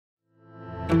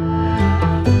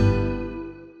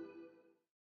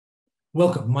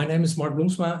Welcome. My name is Mark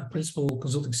Bloemsma, Principal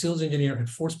Consulting Sales Engineer at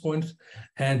Forcepoint,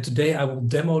 and today I will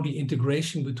demo the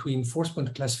integration between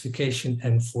Forcepoint Classification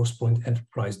and Forcepoint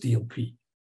Enterprise DLP.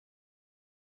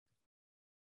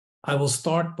 I will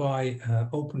start by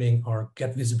opening our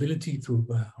Get Visibility through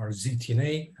our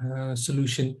ZTNA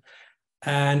solution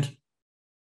and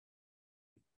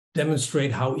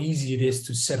demonstrate how easy it is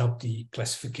to set up the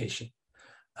classification.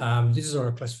 This is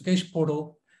our classification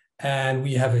portal, and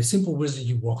we have a simple wizard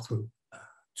you walk through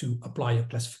to apply your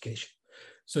classification.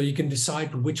 So you can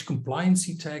decide which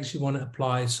compliancy tags you want to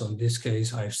apply. So in this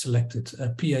case, I've selected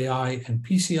PAI and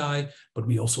PCI, but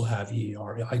we also have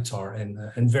EAR, ITAR,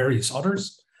 and various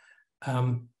others.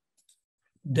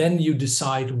 Then you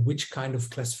decide which kind of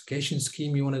classification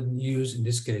scheme you want to use. In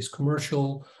this case,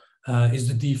 commercial is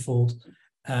the default,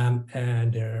 and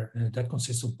that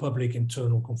consists of public,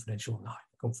 internal, confidential, and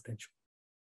highly confidential.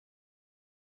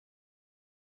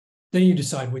 Then you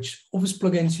decide which Office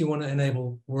plugins you want to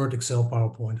enable, Word, Excel,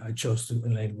 PowerPoint. I chose to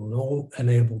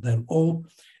enable them all,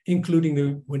 including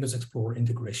the Windows Explorer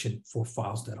integration for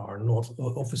files that are not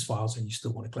Office files and you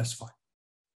still want to classify.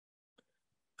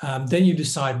 Then you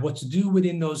decide what to do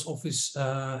within those Office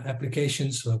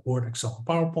applications, like Word, Excel,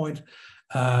 PowerPoint.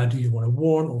 Do you want to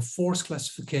warn or force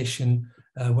classification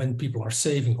when people are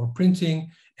saving or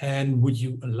printing? And would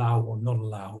you allow or not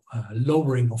allow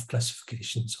lowering of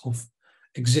classifications of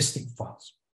existing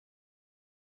files?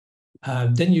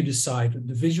 Then you decide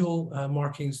the visual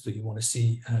markings. Do you want to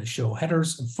see show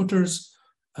headers and footers?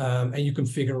 And you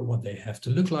configure what they have to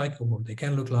look like or what they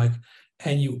can look like.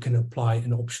 And you can apply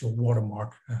an optional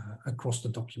watermark across the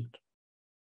document.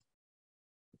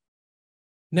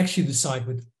 Next, you decide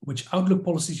which Outlook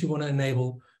policies you want to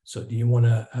enable. So do you want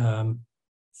to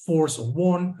force or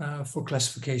warn for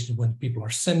classification when people are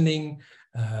sending,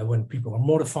 when people are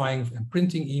modifying and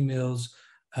printing emails?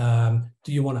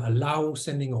 Do you want to allow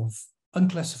sending of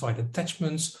unclassified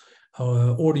attachments,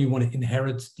 or do you want to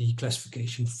inherit the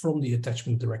classification from the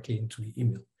attachment directly into the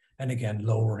email? And again,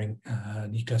 lowering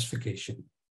the classification.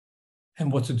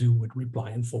 And what to do with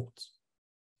reply and forwards.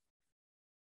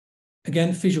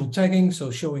 Again, visual tagging, so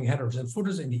showing headers and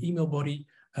footers in the email body.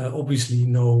 Obviously,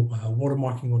 no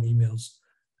watermarking on emails.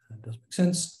 That does make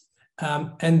sense.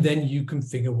 And then you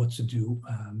configure what to do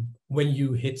when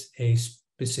you hit a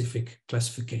specific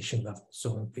classification level.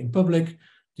 So in public,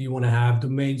 do you want to have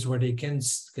domains where they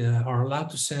are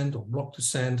allowed to send or block to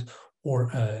send,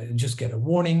 or just get a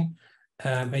warning?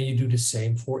 And you do the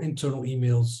same for internal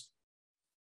emails,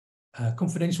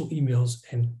 confidential emails,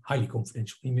 and highly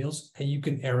confidential emails. And you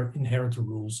can inherit the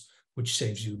rules, which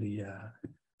saves you the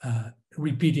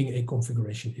repeating a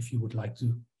configuration if you would like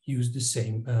to use the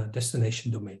same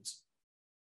destination domains.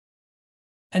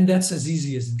 And that's as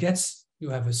easy as it gets. You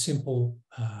have a simple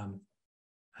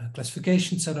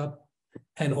classification setup,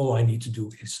 and all I need to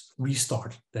do is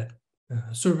restart that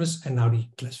service, and now the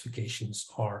classifications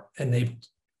are enabled.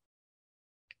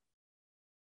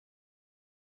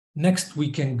 Next, we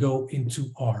can go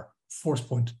into our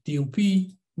Forcepoint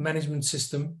DLP management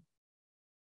system.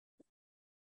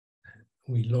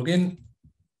 We log in.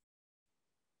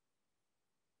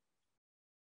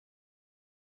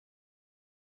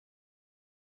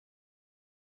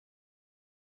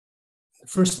 The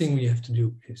first thing we have to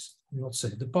do is not say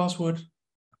the password,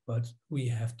 but we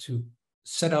have to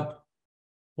set up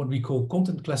what we call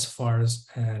content classifiers,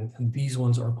 and these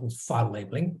ones are called file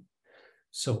labeling.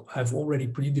 So I've already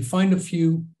predefined a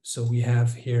few. So we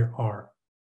have here our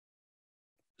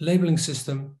labeling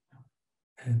system,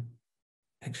 and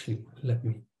actually let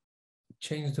me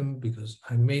change them because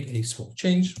I made a small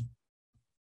change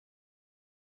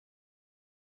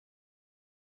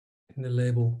in the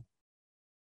label.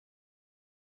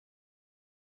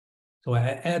 So I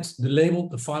add the label,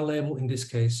 the file label in this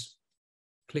case,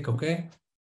 click OK.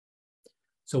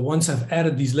 So once I've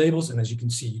added these labels, and as you can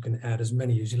see, you can add as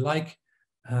many as you like,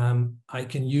 I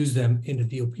can use them in the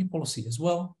DLP policy as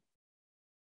well.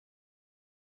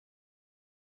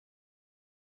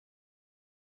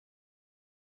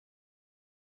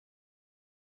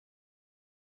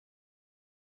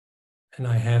 And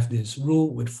I have this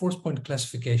rule with Forcepoint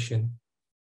classification,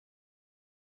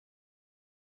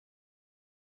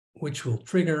 which will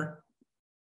trigger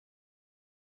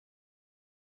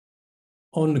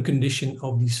on the condition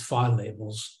of these file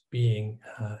labels being,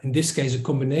 in this case, a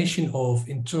combination of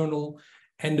internal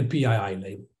and the PII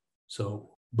label.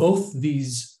 So both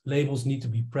these labels need to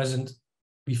be present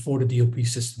before the DLP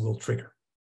system will trigger.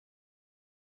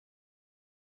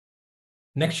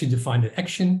 Next, you define the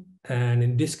action, and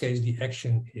in this case, the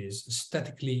action is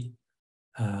statically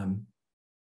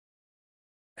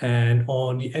And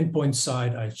on the endpoint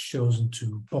side, I've chosen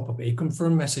to pop up a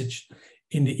confirm message.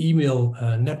 In the email,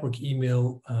 network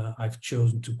email, I've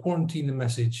chosen to quarantine the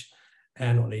message.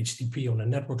 And on HTTP, on a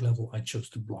network level, I chose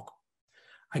to block.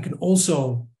 I can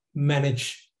also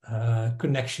manage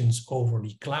connections over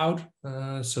the cloud.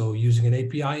 So using an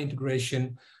API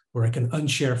integration where I can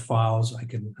unshare files, I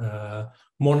can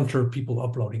monitor people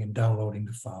uploading and downloading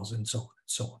the files and so on and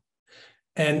so on.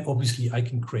 And obviously I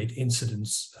can create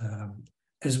incidents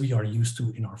as we are used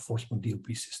to in our Forcepoint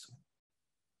DLP system.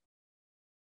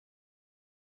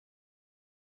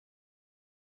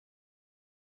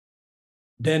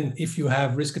 Then if you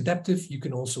have risk adaptive, you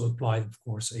can also apply, of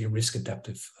course, a risk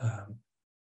adaptive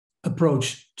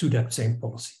approach to that same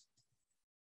policy.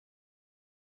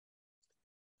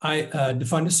 I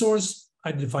define the source,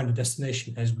 I define the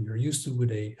destination as we are used to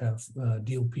with a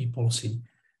DLP policy,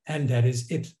 and that is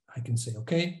it. I can say,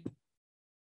 okay.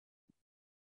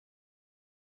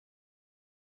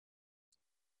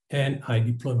 And I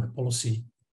deploy my policy,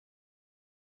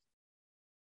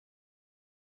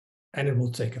 and it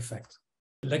will take effect.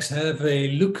 Let's have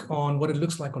a look on what it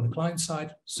looks like on the client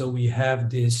side. So we have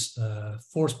this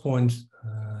Forcepoint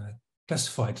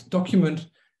classified document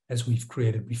as we've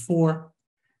created before.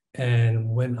 And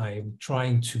when I'm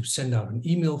trying to send out an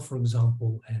email, for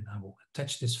example, and I will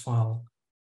attach this file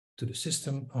to the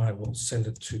system, I will send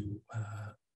it to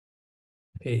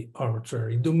a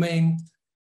arbitrary domain.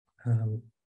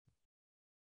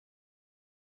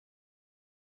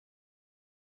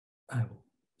 I will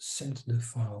send the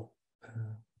file,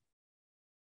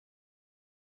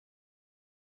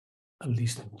 at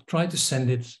least I will try to send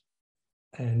it.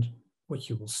 And what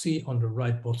you will see on the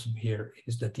right bottom here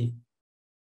is that the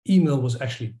email was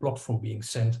actually blocked from being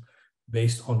sent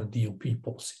based on the DLP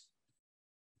policy.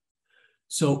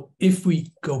 So if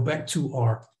we go back to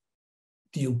our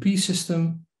DLP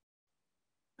system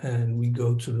and we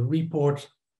go to the report,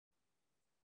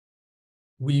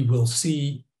 we will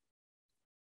see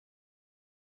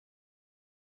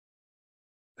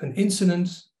an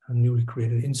incident, a newly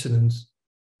created incident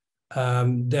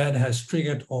that has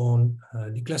triggered on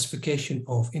the classification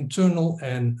of internal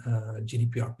and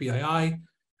GDPR PII.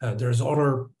 There's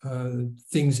other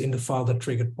things in the file that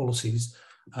triggered policies,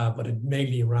 but it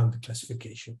mainly around the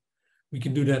classification. We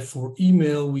can do that for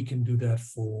email. We can do that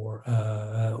for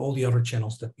all the other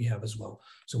channels that we have as well.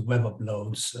 So web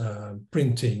uploads,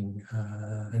 printing,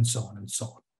 and so on and so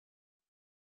on.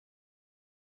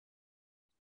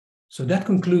 So that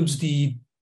concludes the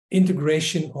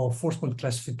integration of Forcepoint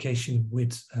classification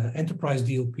with enterprise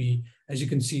DLP. As you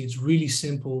can see, it's really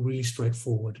simple, really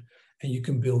straightforward, and you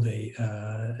can build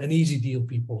an easy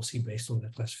DLP policy based on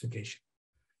that classification.